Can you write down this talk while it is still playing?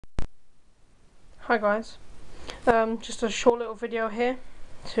Hi guys, just a short little video here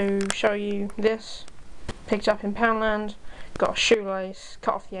to show you this. Picked up in Poundland, got a shoelace,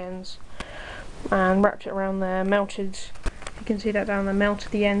 cut off the ends and wrapped it around there, melted, you can see that down there,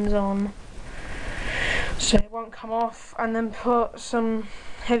 melted the ends on so it won't come off, and then put some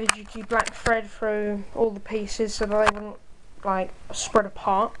heavy duty black thread through all the pieces so that they wouldn't like spread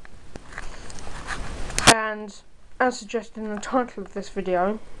apart. And as suggested in the title of this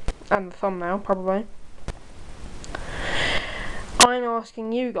video, and the thumbnail probably, I'm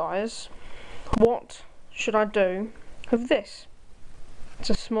asking you guys, what should I do with this? It's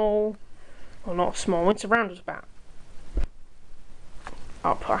a small, well not small, it's a rounder's bat.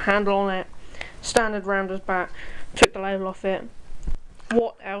 I'll put a handle on it, standard rounder's bat, took the label off it.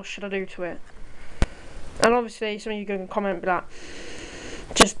 What else should I do to it? And obviously some of you can comment and be like,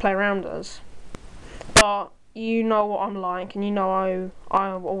 just play rounders. But you know what I'm like, and you know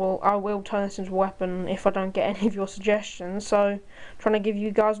I will turn this into a weapon if I don't get any of your suggestions. So, trying to give you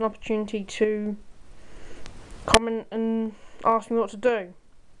guys an opportunity to comment and ask me what to do.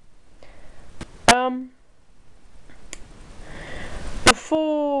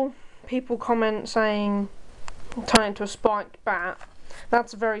 Before people comment saying turn it into a spiked bat,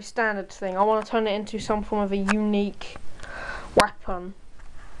 that's a very standard thing. I want to turn it into some form of a unique weapon.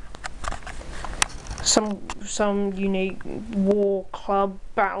 Some unique war club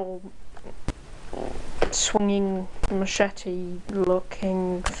battle swinging machete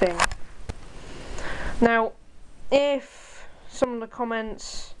looking thing. Now, if some of the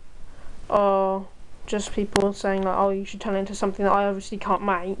comments are just people saying like, oh, you should turn it into something that I obviously can't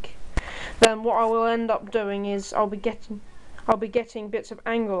make, then what I will end up doing is I'll be getting bits of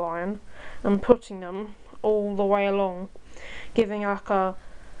angle iron and putting them all the way along, giving like a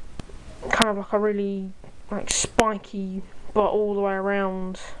kind of like a really like spiky, but all the way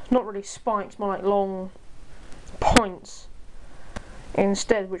around, not really spikes, more like long points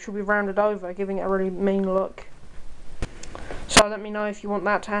instead, which will be rounded over, giving it a really mean look. So let me know if you want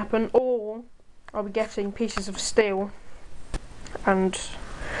that to happen. Or I'll be getting pieces of steel and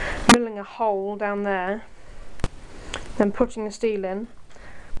milling a hole down there, then putting the steel in,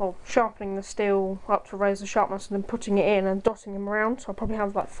 well, sharpening the steel up to raise the sharpness and then putting it in and dotting them around. So I'll probably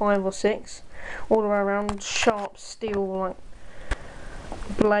have like 5 or 6 all the way around, sharp steel like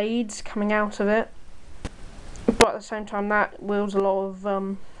blades coming out of it. But at the same time that wields a lot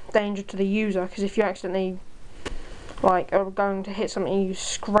of danger to the user, because if you accidentally like are going to hit something and you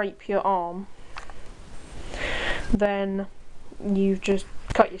scrape your arm, then you've just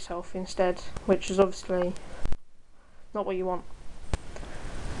cut yourself instead, which is obviously not what you want.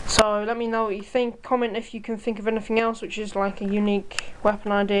 So let me know what you think. Comment if you can think of anything else which is like a unique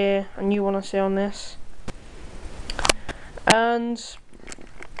weapon idea and you want to see on this. And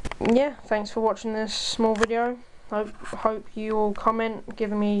yeah, thanks for watching this small video. I hope you all comment,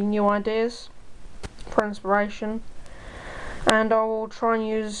 giving me new ideas for inspiration, and I will try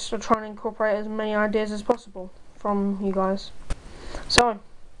and incorporate as many ideas as possible from you guys. So,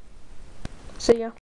 see ya.